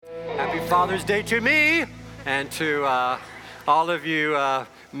Father's Day to me and to all of you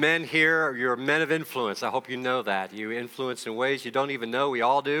men here. You're men of influence. I hope you know that. You influence in ways you don't even know. We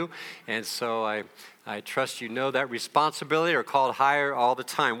all do. And so I trust you know that responsibility or called higher all the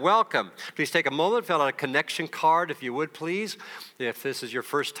time. Welcome. Please take a moment, fill out a connection card if you would, please. If this is your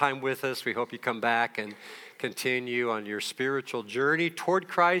first time with us, we hope you come back and continue on your spiritual journey toward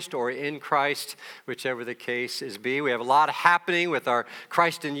Christ or in Christ, whichever the case is be. We have a lot happening with our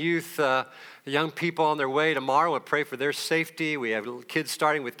Christ in Youth young people on their way tomorrow. We'll pray for their safety. We have kids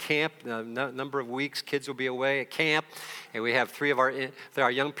starting with camp. A number of weeks, kids will be away at camp. And we have three of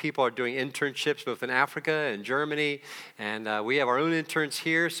our young people are doing internships both in Africa and Germany. And we have our own interns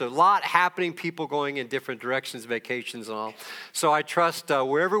here. So a lot happening, people going in different directions, vacations and all. So I trust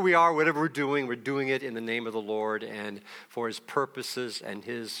wherever we are, whatever we're doing it in the name of the Lord and for His purposes and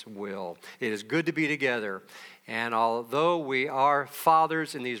His will. It is good to be together. And although we are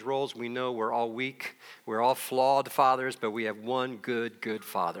fathers in these roles, we know we're all weak. We're all flawed fathers, but we have one good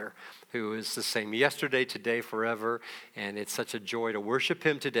Father who is the same yesterday, today, forever. And it's such a joy to worship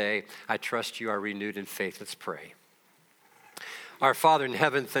Him today. I trust you are renewed in faith. Let's pray. Our Father in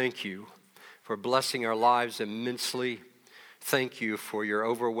heaven, thank you for blessing our lives immensely. Thank you for your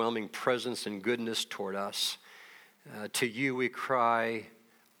overwhelming presence and goodness toward us. To you we cry,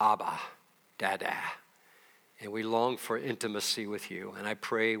 Abba, Dada. And we long for intimacy with you. And I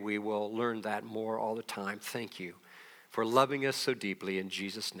pray we will learn that more all the time. Thank you for loving us so deeply. In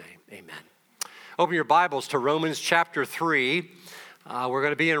Jesus' name, amen. Open your Bibles to Romans chapter 3. We're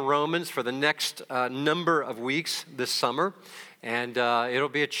going to be in Romans for the next number of weeks this summer. And it'll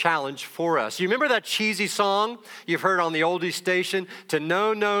be a challenge for us. You remember that cheesy song you've heard on the oldie station? To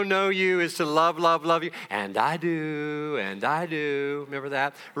know you is to love you. And I do. Remember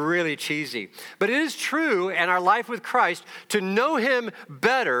that? Really cheesy. But it is true in our life with Christ, to know Him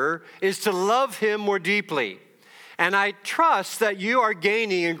better is to love Him more deeply. And I trust that you are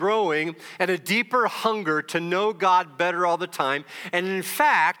gaining and growing at a deeper hunger to know God better all the time. And in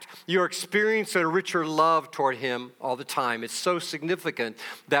fact, you're experiencing a richer love toward Him all the time. It's so significant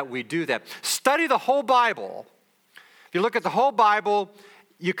that we do that. Study the whole Bible. If you look at the whole Bible,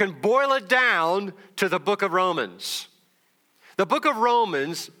 you can boil it down to the book of Romans. The book of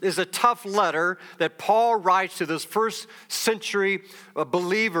Romans is a tough letter that Paul writes to those first century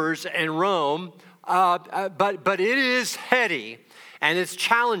believers in Rome. But it is heady and it's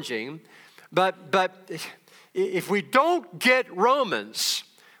challenging. But if we don't get Romans,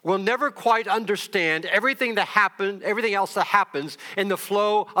 we'll never quite understand everything else that happens in the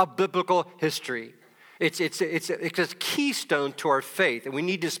flow of biblical history. It's a keystone to our faith, and we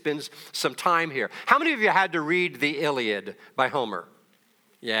need to spend some time here. How many of you had to read the Iliad by Homer?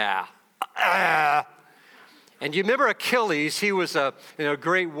 Yeah. And you remember Achilles, he was a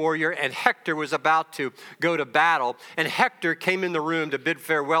great warrior, and Hector was about to go to battle. And Hector came in the room to bid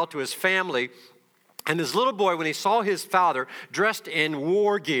farewell to his family. And this little boy, when he saw his father dressed in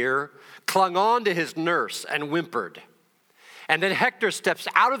war gear, clung on to his nurse and whimpered. And then Hector steps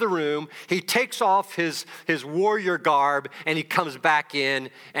out of the room, he takes off his warrior garb, and he comes back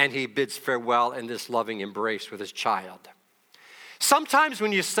in, and he bids farewell in this loving embrace with his child. Sometimes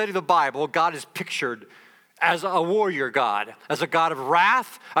when you study the Bible, God is pictured as a warrior God, as a God of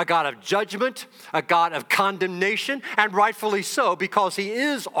wrath, a God of judgment, a God of condemnation, and rightfully so, because He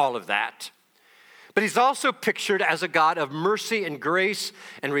is all of that. But He's also pictured as a God of mercy and grace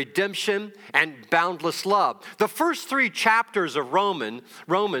and redemption and boundless love. The first three chapters of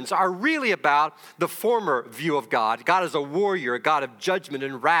Romans are really about the former view of God. God is a warrior, a God of judgment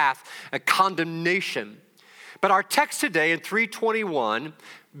and wrath and condemnation. But our text today in 3:21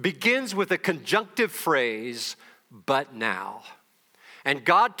 begins with a conjunctive phrase, but now. And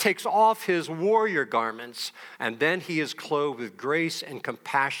God takes off His warrior garments, and then He is clothed with grace and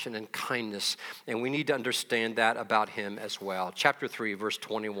compassion and kindness. And we need to understand that about Him as well. Chapter 3, verse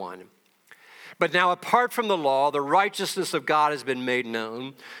 21. But now, apart from the law, the righteousness of God has been made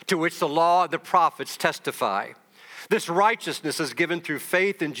known, to which the law and the prophets testify. This righteousness is given through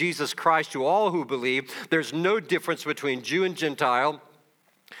faith in Jesus Christ to all who believe. There's no difference between Jew and Gentile,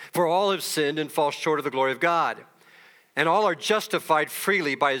 for all have sinned and fall short of the glory of God. And all are justified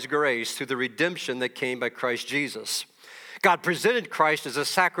freely by His grace through the redemption that came by Christ Jesus. God presented Christ as a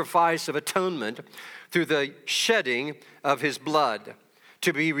sacrifice of atonement through the shedding of His blood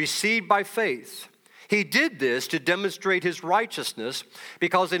to be received by faith. He did this to demonstrate His righteousness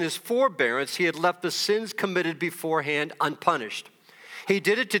because in His forbearance He had left the sins committed beforehand unpunished. He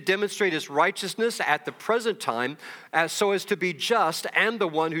did it to demonstrate His righteousness at the present time so as to be just and the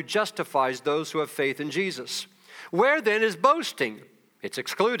one who justifies those who have faith in Jesus. Where then is boasting? It's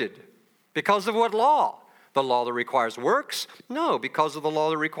excluded. Because of what law? The law that requires works? No, because of the law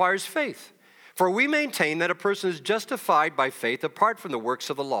that requires faith. For we maintain that a person is justified by faith apart from the works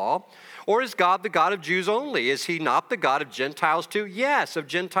of the law. Or is God the God of Jews only? Is he not the God of Gentiles too? Yes, of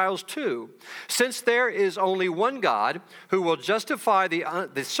Gentiles too. Since there is only one God who will justify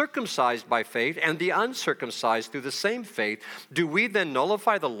the circumcised by faith and the uncircumcised through the same faith, do we then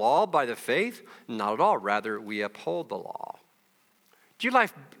nullify the law by the faith? Not at all. Rather, we uphold the law. Do you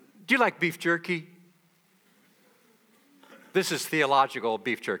like beef jerky? This is theological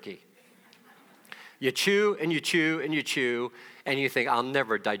beef jerky. You chew and you chew and you chew, and you think, I'll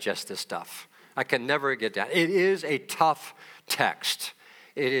never digest this stuff. I can never get down. It is a tough text.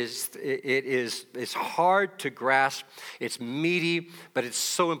 It's hard to grasp. It's meaty, but it's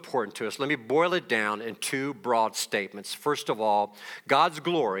so important to us. Let me boil it down in two broad statements. First of all, God's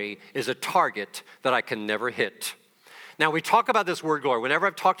glory is a target that I can never hit. Now, we talk about this word glory. Whenever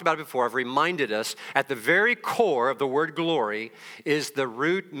I've talked about it before, I've reminded us at the very core of the word glory is the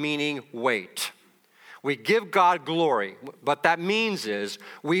root meaning weight. We give God glory. What that means is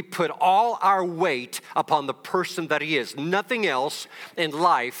we put all our weight upon the person that he is. Nothing else in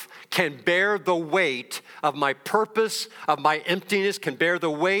life can bear the weight of my purpose, of my emptiness, can bear the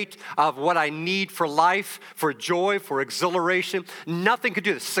weight of what I need for life, for joy, for exhilaration. Nothing can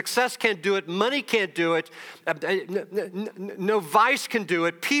do this. Success can't do it. Money can't do it. No vice can do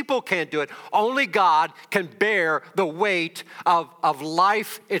it. People can't do it. Only God can bear the weight of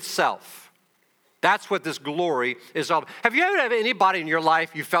life itself. That's what this glory is all about. Have you ever had anybody in your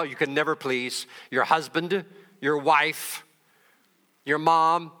life you felt you could never please? Your husband, your wife, your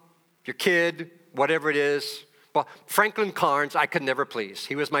mom, your kid, whatever it is. Well, Franklin Carnes, I could never please.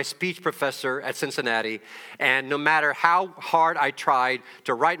 He was my speech professor at Cincinnati, and no matter how hard I tried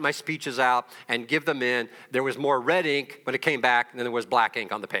to write my speeches out and give them in, there was more red ink when it came back than there was black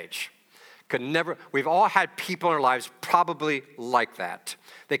ink on the page. We've all had people in our lives probably like that.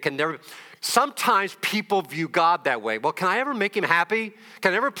 They can never. Sometimes people view God that way. Well, can I ever make him happy?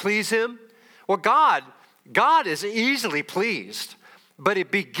 Can I ever please him? Well, God is easily pleased, but it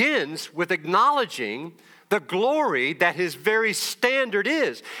begins with acknowledging the glory that his very standard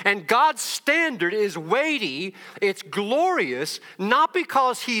is. And God's standard is weighty, it's glorious, not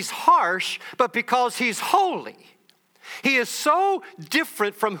because he's harsh, but because he's holy. He is so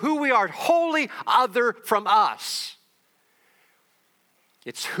different from who we are, wholly other from us.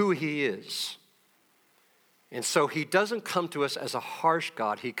 It's who he is. And so he doesn't come to us as a harsh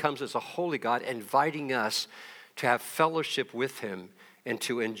God. He comes as a holy God, inviting us to have fellowship with him and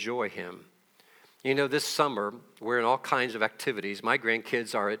to enjoy him. You know, this summer, we're in all kinds of activities. My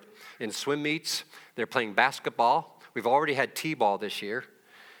grandkids are in swim meets. They're playing basketball. We've already had t-ball this year.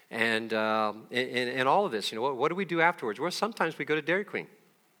 And all of this, you know, what do we do afterwards? Well, sometimes we go to Dairy Queen.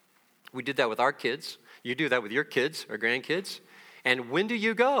 We did that with our kids. You do that with your kids or grandkids. And when do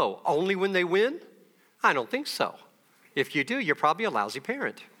you go? Only when they win? I don't think so. If you do, you're probably a lousy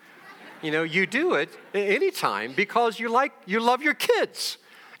parent. You know, you do it anytime because you love your kids.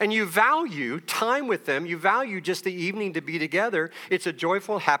 And you value time with them. You value just the evening to be together. It's a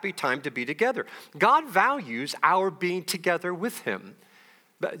joyful, happy time to be together. God values our being together with him.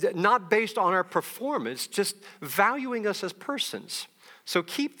 Not based on our performance, just valuing us as persons. So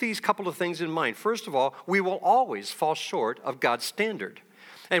keep these couple of things in mind. First of all, we will always fall short of God's standard.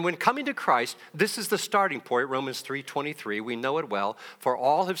 And when coming to Christ, this is the starting point, Romans 3:23. We know it well. For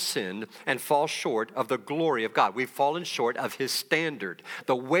all have sinned and fall short of the glory of God. We've fallen short of his standard.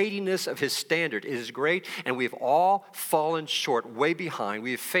 The weightiness of his standard is great, and we've all fallen short, way behind.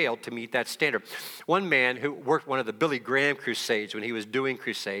 We've failed to meet that standard. One man who worked one of the Billy Graham crusades when he was doing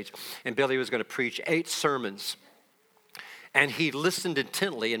crusades, and Billy was going to preach 8 sermons. And he listened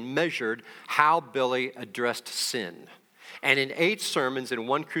intently and measured how Billy addressed sin. And in 8 sermons in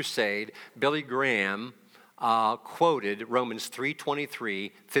one crusade, Billy Graham quoted Romans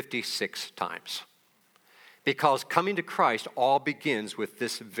 3:23 56 times. Because coming to Christ all begins with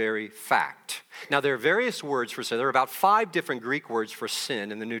this very fact. Now, there are various words for sin. There are about 5 different Greek words for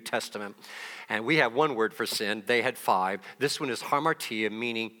sin in the New Testament. And we have one word for sin. They had 5. This one is hamartia,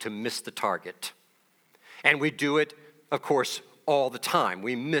 meaning to miss the target. And we do it, of course, all the time.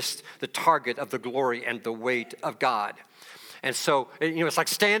 We miss the target of the glory and the weight of God. And so, you know, it's like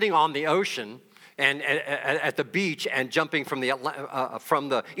standing on the ocean and at the beach and jumping from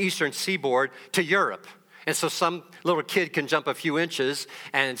the eastern seaboard to Europe. And so some little kid can jump a few inches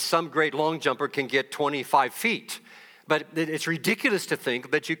and some great long jumper can get 25 feet. But it's ridiculous to think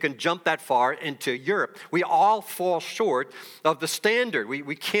that you can jump that far into Europe. We all fall short of the standard.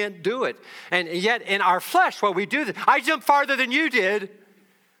 We can't do it. And yet in our flesh, what we do, I jump farther than you did.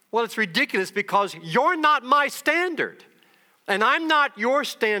 Well, it's ridiculous because you're not my standard. And I'm not your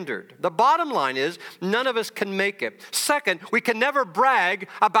standard. The bottom line is none of us can make it. Second, we can never brag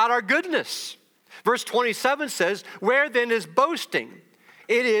about our goodness. Verse 27 says, where then is boasting?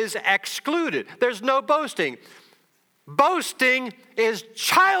 It is excluded. There's no boasting. Boasting is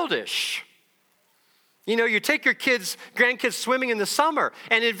childish. You know, you take your grandkids swimming in the summer,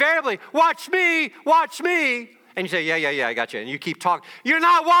 and invariably, watch me. And you say, yeah, I got you. And you keep talking. You're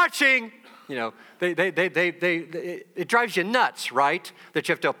not watching. You know, it drives you nuts, right? That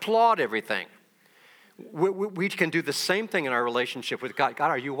you have to applaud everything. We can do the same thing in our relationship with God. God,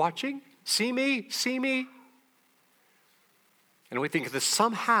 are you watching? See me? And we think that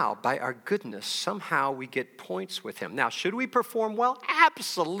somehow, by our goodness, somehow we get points with him. Now, should we perform well?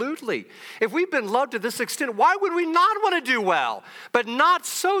 Absolutely. If we've been loved to this extent, why would we not want to do well? But not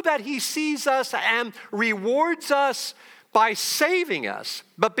so that he sees us and rewards us by saving us,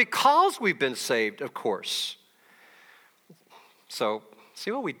 but because we've been saved, of course. So,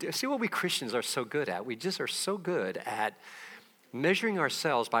 see what we Christians are so good at. We just are so good at measuring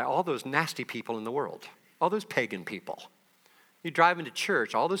ourselves by all those nasty people in the world, all those pagan people. You drive into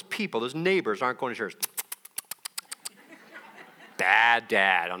church, all those people, those neighbors aren't going to church. Bad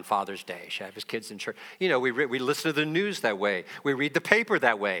dad on Father's Day should have his kids in church. You know, we listen to the news that way. We read the paper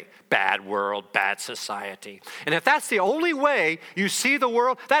that way. Bad world, bad society. And if that's the only way you see the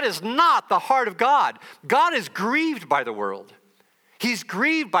world, that is not the heart of God. God is grieved by the world. He's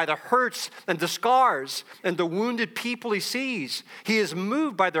grieved by the hurts and the scars and the wounded people he sees. He is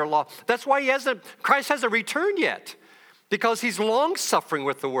moved by their loss. That's why Christ hasn't returned yet. Because he's long-suffering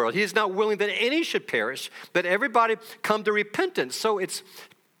with the world. He is not willing that any should perish, but everybody come to repentance. So it's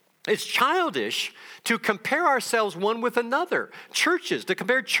childish to compare ourselves one with another. To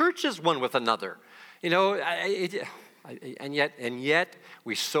compare churches one with another. You know, and yet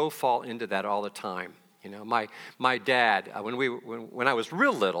we so fall into that all the time. You know, my dad, when I was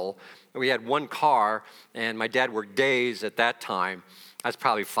real little, we had one car, and my dad worked days at that time. I was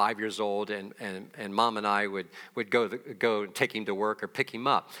probably 5 years old, and Mom and I would go take him to work or pick him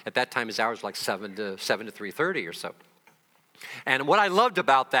up. At that time, his hours were like 7 to 3:30 or so. And what I loved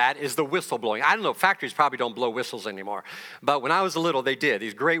about that is the whistle blowing. I don't know, factories probably don't blow whistles anymore. But when I was little, they did.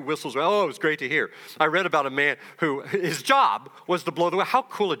 These great whistles. Oh, it was great to hear. I read about a man who, his job was to blow the whistle. How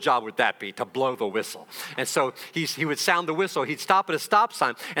cool a job would that be, to blow the whistle? And so he would sound the whistle. He'd stop at a stop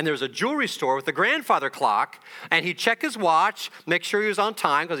sign, and there was a jewelry store with a grandfather clock, and he'd check his watch, make sure he was on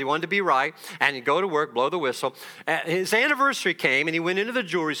time because he wanted to be right, and he'd go to work, blow the whistle. His anniversary came, and he went into the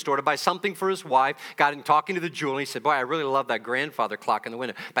jewelry store to buy something for his wife, got him talking to the jeweler, and he said, boy, I really love that grandfather clock in the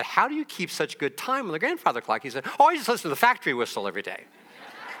window. But how do you keep such good time on the grandfather clock? He said, I just listen to the factory whistle every day.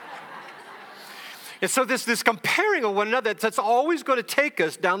 And so this comparing of one another, that's always going to take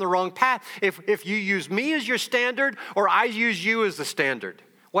us down the wrong path. If you use me as your standard or I use you as the standard,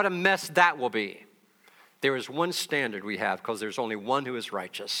 what a mess that will be. There is one standard we have because there's only one who is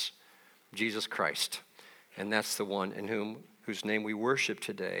righteous, Jesus Christ. And that's the one in whose name we worship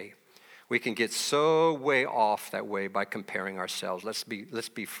today. We can get so way off that way by comparing ourselves. Let's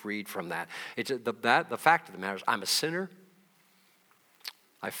be freed from that. The fact of the matter is, I'm a sinner.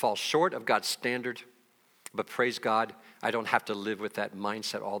 I fall short of God's standard, but praise God, I don't have to live with that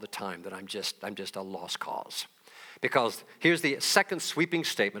mindset all the time that I'm just a lost cause. Because here's the second sweeping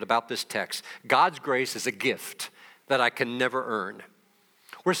statement about this text: God's grace is a gift that I can never earn.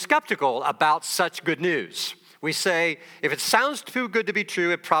 We're skeptical about such good news. We say, if it sounds too good to be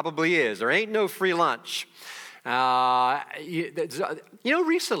true, it probably is. There ain't no free lunch.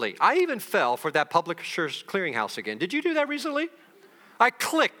 Recently, I even fell for that Publishers Clearinghouse again. Did you do that recently? I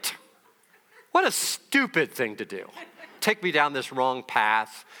clicked. What a stupid thing to do. Take me down this wrong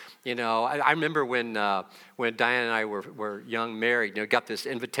path. You know, I remember when Diane and I were young, married, got this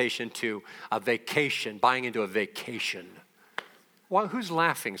invitation to a vacation, buying into a vacation. Well, who's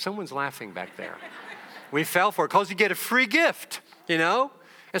laughing? Someone's laughing back there. We fell for it because you get a free gift, And so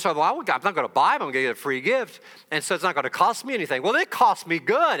I thought, I'm not going to buy them. I'm going to get a free gift. And so it's not going to cost me anything. Well, it cost me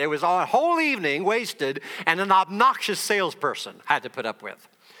good. It was a whole evening wasted, and an obnoxious salesperson I had to put up with.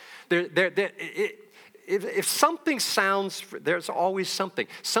 If something sounds, there's always something.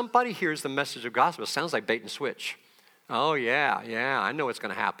 Somebody hears the message of gospel. It sounds like bait and switch. Oh, yeah, I know what's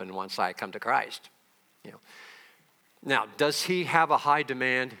going to happen once I come to Christ. Now, does he have a high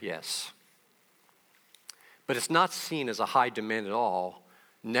demand? Yes. But it's not seen as a high demand at all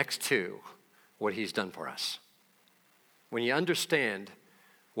next to what he's done for us. When you understand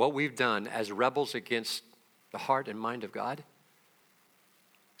what we've done as rebels against the heart and mind of God.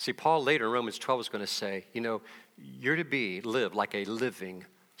 See, Paul later in Romans 12 is going to say, you're to live like a living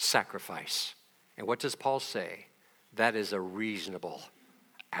sacrifice. And what does Paul say? That is a reasonable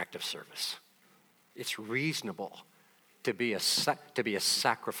act of service. It's reasonable to be a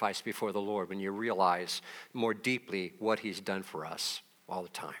sacrifice before the Lord when you realize more deeply what he's done for us all the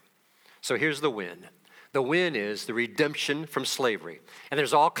time. So here's the win. The win is the redemption from slavery. And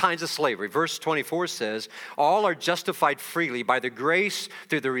there's all kinds of slavery. Verse 24 says, all are justified freely by the grace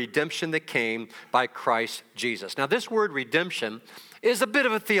through the redemption that came by Christ Jesus. Now this word redemption is a bit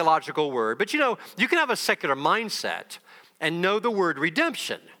of a theological word, but you can have a secular mindset and know the word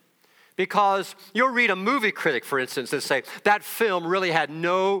redemption. Because you'll read a movie critic, for instance, and say, that film really had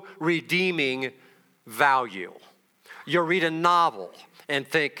no redeeming value. You'll read a novel and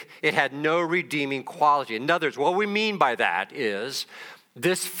think it had no redeeming quality. In other words, what we mean by that is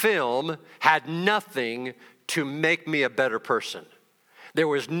this film had nothing to make me a better person. There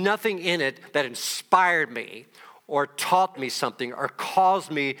was nothing in it that inspired me or taught me something or caused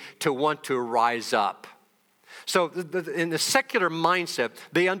me to want to rise up. So in the secular mindset,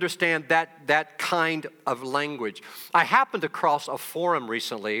 they understand that kind of language. I happened across a forum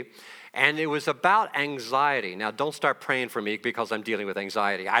recently, and it was about anxiety. Now, don't start praying for me because I'm dealing with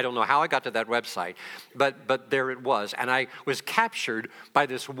anxiety. I don't know how I got to that website, but there it was. And I was captured by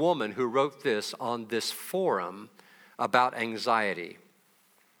this woman who wrote this on this forum about anxiety.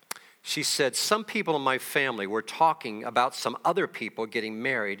 She said, some people in my family were talking about some other people getting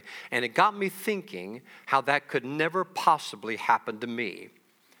married, and it got me thinking how that could never possibly happen to me.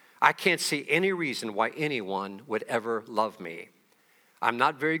 I can't see any reason why anyone would ever love me. I'm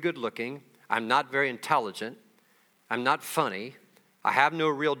not very good looking. I'm not very intelligent. I'm not funny. I have no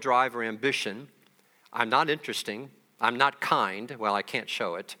real drive or ambition. I'm not interesting. I'm not kind. Well, I can't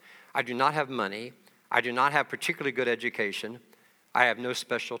show it. I do not have money. I do not have particularly good education. I have no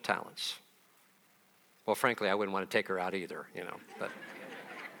special talents. Well, frankly, I wouldn't want to take her out either, But,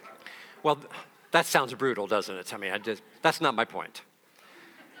 well, that sounds brutal, doesn't it? I mean, that's not my point.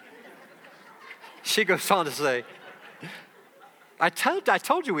 She goes on to say, I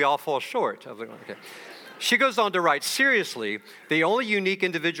told you we all fall short. I was like, okay. She goes on to write, seriously, the only unique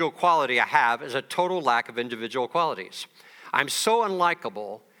individual quality I have is a total lack of individual qualities. I'm so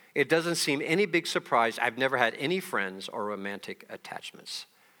unlikable, it doesn't seem any big surprise I've never had any friends or romantic attachments.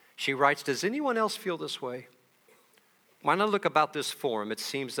 She writes, does anyone else feel this way? When I look about this forum, it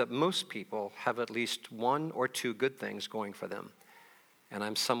seems that most people have at least one or two good things going for them, and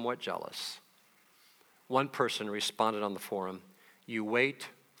I'm somewhat jealous. One person responded on the forum, you wait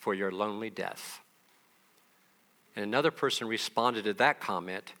for your lonely death. And another person responded to that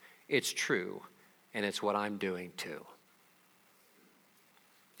comment, it's true, and it's what I'm doing too.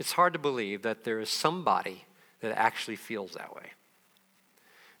 It's hard to believe that there is somebody that actually feels that way.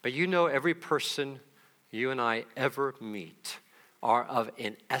 But every person you and I ever meet are of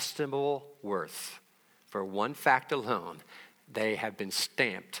inestimable worth. For one fact alone, they have been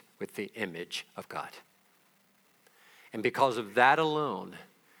stamped with the image of God. And because of that alone,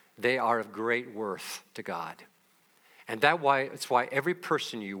 they are of great worth to God. And it's why every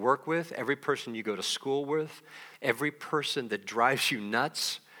person you work with, every person you go to school with, every person that drives you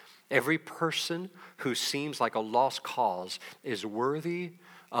nuts, every person who seems like a lost cause is worthy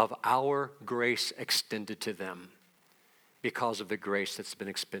of our grace extended to them because of the grace that's been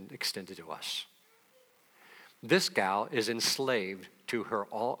extended to us. This gal is enslaved to her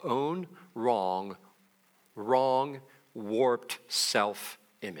own wrong, warped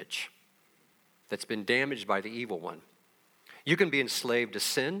self-image that's been damaged by the evil one. You can be enslaved to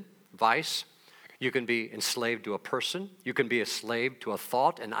sin, vice. You can be enslaved to a person. You can be enslaved to a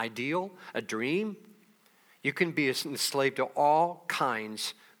thought, an ideal, a dream. You can be enslaved to all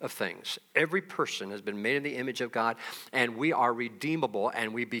kinds of things. Every person has been made in the image of God, and we are redeemable,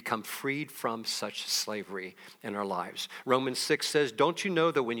 and we become freed from such slavery in our lives. Romans 6 says, don't you know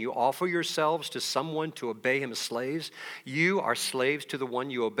that when you offer yourselves to someone to obey him as slaves, you are slaves to the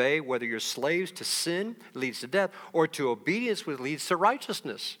one you obey, whether you're slaves to sin, it leads to death, or to obedience, which leads to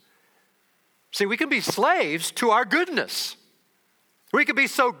righteousness. See, we can be slaves to our goodness. We can be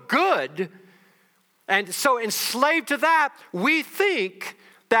so good and so enslaved to that, we think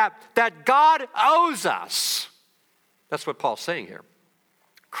that God owes us. That's what Paul's saying here.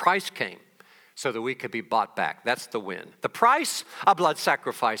 Christ came so that we could be bought back. That's the win. The price, a blood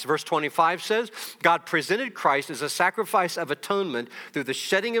sacrifice. Verse 25 says, God presented Christ as a sacrifice of atonement through the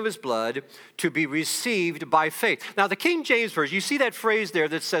shedding of his blood to be received by faith. Now, the King James Version, you see that phrase there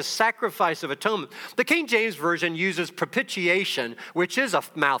that says sacrifice of atonement. The King James Version uses propitiation, which is a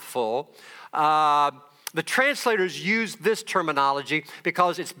mouthful. The translators use this terminology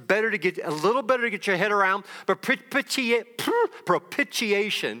because it's a little better to get your head around, but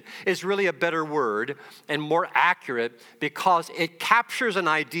propitiation is really a better word and more accurate because it captures an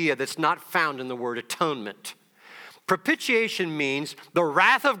idea that's not found in the word atonement. Propitiation means the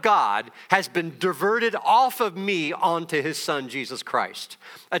wrath of God has been diverted off of me onto his son, Jesus Christ.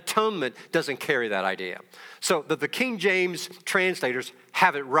 Atonement doesn't carry that idea. So the King James translators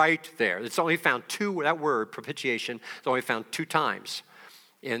have it right there. It's only found that word, propitiation, is only found 2 times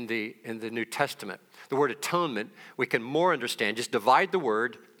in the New Testament. The word atonement, we can more understand. Just divide the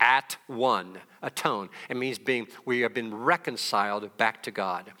word at one, atone. It means we have been reconciled back to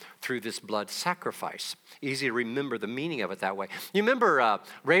God through this blood sacrifice. Easy to remember the meaning of it that way. You remember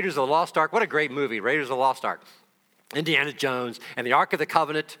Raiders of the Lost Ark? What a great movie, Raiders of the Lost Ark. Indiana Jones and the Ark of the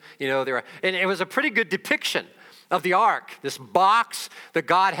Covenant, and it was a pretty good depiction of the Ark, this box that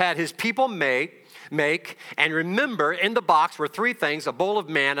God had his people make. And remember, in the box were 3 things: a bowl of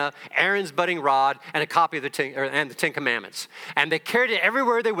manna, Aaron's budding rod, and a copy of the 10 Commandments. And they carried it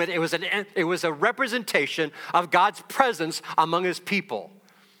everywhere they went. It was a representation of God's presence among his people.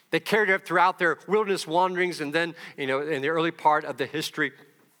 They carried it throughout their wilderness wanderings and then, in the early part of the history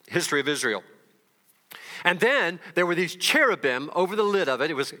of Israel. And then there were these cherubim over the lid of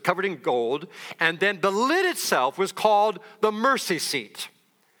it. It was covered in gold. And then the lid itself was called the mercy seat.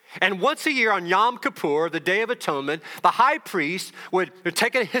 And once a year on Yom Kippur, the Day of Atonement, the high priest would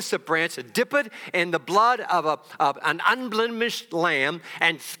take a hyssop branch, dip it in the blood of an unblemished lamb,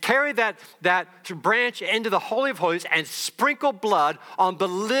 and carry that branch into the Holy of Holies and sprinkle blood on the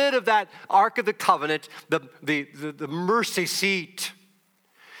lid of that Ark of the Covenant, the mercy seat.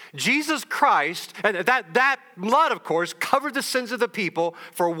 Jesus Christ, and that blood, of course, covered the sins of the people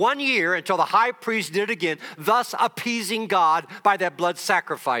for 1 year until the high priest did it again, thus appeasing God by that blood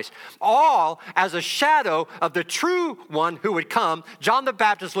sacrifice. All as a shadow of the true one who would come. John the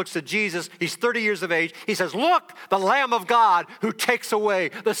Baptist looks at Jesus. He's 30 years of age. He says, "Look, the Lamb of God who takes away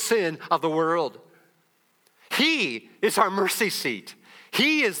the sin of the world." He is our mercy seat.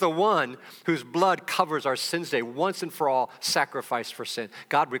 He is the one whose blood covers our sins today, once and for all, sacrifice for sin.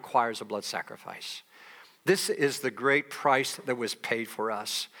 God requires a blood sacrifice. This is the great price that was paid for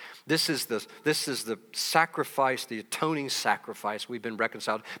us. This is the sacrifice, the atoning sacrifice. We've been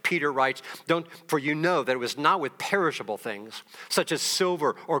reconciled. Peter writes, for you know that it was not with perishable things, such as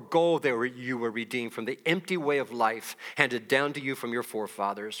silver or gold, you were redeemed from the empty way of life handed down to you from your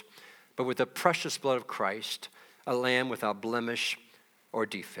forefathers, but with the precious blood of Christ, a lamb without blemish or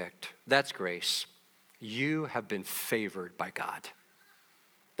defect. That's grace. You have been favored by God.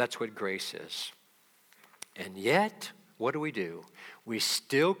 That's what grace is. And yet, what do? We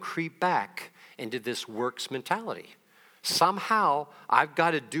still creep back into this works mentality. Somehow, I've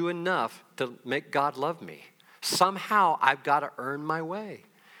got to do enough to make God love me. Somehow, I've got to earn my way.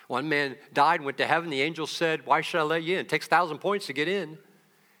 One man died and went to heaven. The angel said, "Why should I let you in? It takes 1,000 points to get in."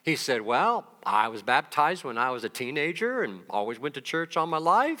 He said, "Well, I was baptized when I was a teenager and always went to church all my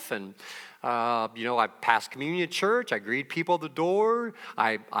life. And, I passed communion at church. I greeted people at the door.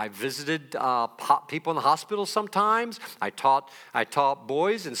 I visited people in the hospital sometimes. I taught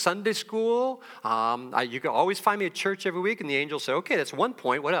boys in Sunday school. You can always find me at church every week." And the angel said, "Okay, that's 1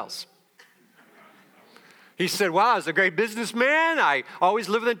 point. What else?" He said, "Well, I was a great businessman. I always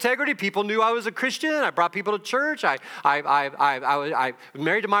lived with integrity. People knew I was a Christian. I brought people to church. I was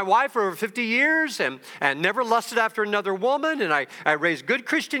married to my wife for over 50 years and never lusted after another woman. And I raised good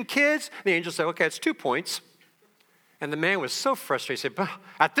Christian kids." And the angel said, "Okay, it's 2 points." And the man was so frustrated. He said,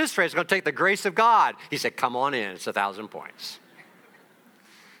 "At this rate, it's going to take the grace of God." He said, "Come on in. It's 1,000 points."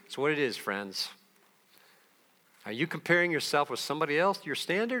 That's what it is, friends. Are you comparing yourself with somebody else, your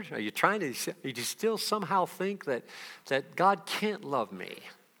standard? Are you still somehow think that God can't love me?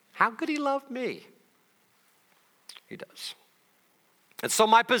 How could he love me? He does. And so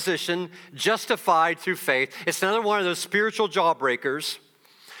my position, justified through faith, it's another one of those spiritual jawbreakers.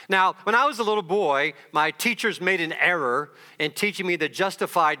 Now, when I was a little boy, my teachers made an error in teaching me that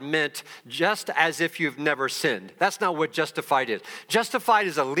justified meant just as if you've never sinned. That's not what justified is. Justified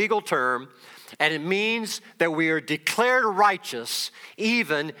is a legal term, and it means that we are declared righteous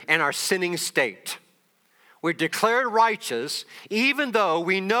even in our sinning state. We're declared righteous even though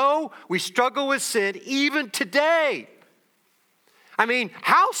we know we struggle with sin even today. I mean,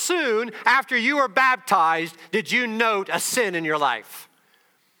 how soon after you were baptized did you note a sin in your life?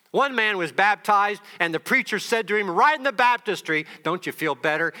 One man was baptized, and the preacher said to him right in the baptistry, "Don't you feel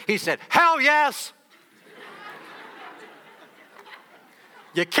better?" He said, "Hell yes."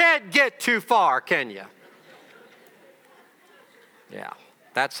 You can't get too far, can you? Yeah,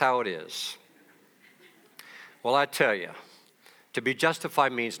 that's how it is. Well, I tell you, to be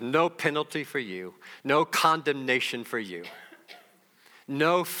justified means no penalty for you, no condemnation for you,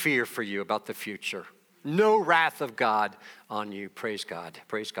 no fear for you about the future, no wrath of God on you. Praise God.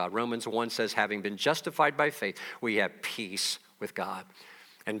 Praise God. Romans 1 says, having been justified by faith, we have peace with God.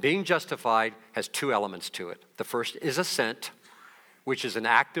 And being justified has two elements to it. The first is assent, which is an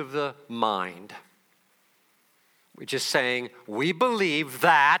act of the mind, which is saying, we believe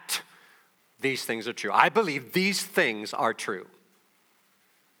that these things are true. I believe these things are true.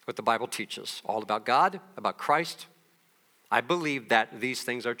 What the Bible teaches, all about God, about Christ. I believe that these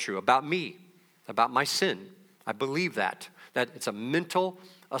things are true about me, about my sin. I believe that it's a mental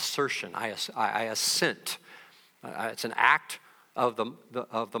assertion. I assent. It's an act of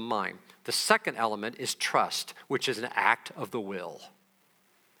the mind. The second element is trust, which is an act of the will.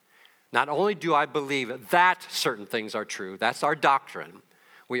 Not only do I believe that certain things are true, that's our doctrine,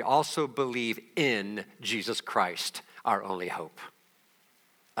 we also believe in Jesus Christ, our only hope.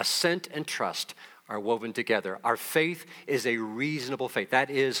 Assent and trust are woven together. Our faith is a reasonable faith. That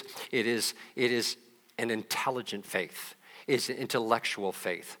is, it is an intelligent faith. It's an intellectual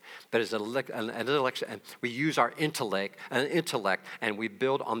faith. That is an intellectual, and we use our intellect, and we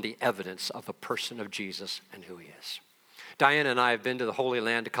build on the evidence of the person of Jesus and who he is. Diana and I have been to the Holy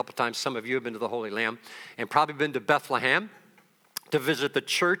Land a couple times. Some of you have been to the Holy Land and probably been to Bethlehem to visit the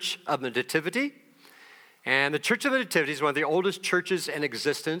Church of the Nativity. And the Church of the Nativity is one of the oldest churches in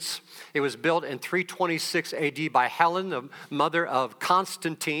existence. It was built in 326 AD by Helen, the mother of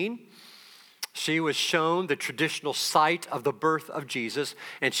Constantine. She was shown the traditional site of the birth of Jesus,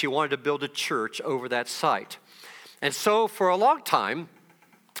 and she wanted to build a church over that site. And so for a long time,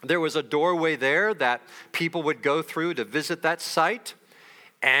 there was a doorway there that people would go through to visit that site.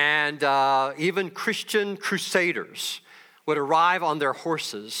 And even Christian crusaders would arrive on their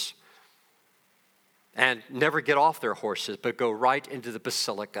horses and never get off their horses, but go right into the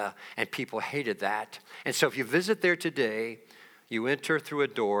basilica, and people hated that. And so if you visit there today, you enter through a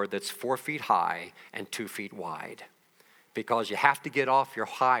door that's 4 feet high and 2 feet wide, because you have to get off your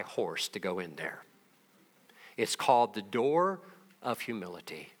high horse to go in there. It's called the door of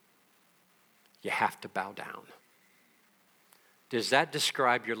humility. You have to bow down. Does that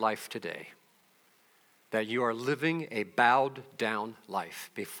describe your life today? That you are living a bowed down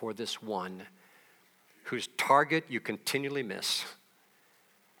life before this one whose target you continually miss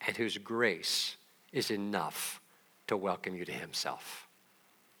and whose grace is enough to welcome you to himself.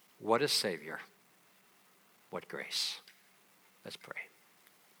 What a Savior. What grace. Let's pray.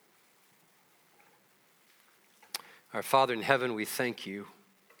 Our Father in heaven, we thank you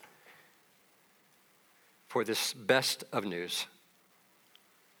for this best of news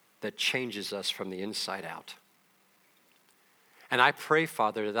that changes us from the inside out. And I pray,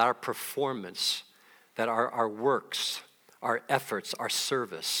 Father, that our performance, that our works, our efforts, our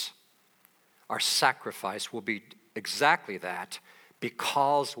service, our sacrifice will be exactly that,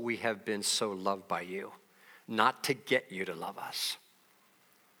 because we have been so loved by you, not to get you to love us.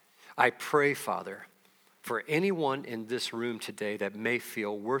 I pray, Father, for anyone in this room today that may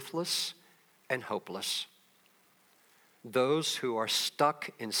feel worthless and hopeless, those who are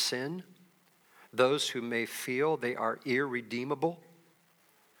stuck in sin, those who may feel they are irredeemable,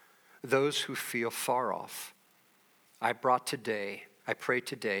 those who feel far off, I pray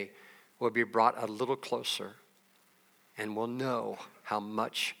today will be brought a little closer and will know how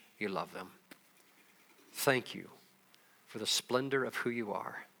much you love them. Thank you for the splendor of who you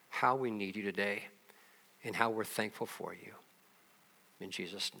are, how we need you today, and how we're thankful for you. In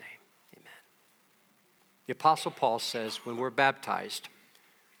Jesus' name, amen. The Apostle Paul says when we're baptized,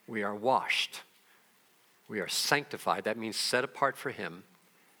 we are washed, we are sanctified, that means set apart for him,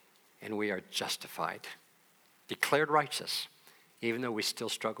 and we are justified, declared righteous, even though we still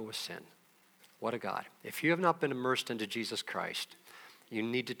struggle with sin. What a God. If you have not been immersed into Jesus Christ, you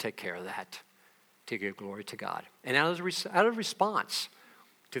need to take care of that to give glory to God. And out of response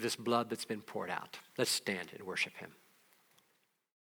to this blood that's been poured out, let's stand and worship him.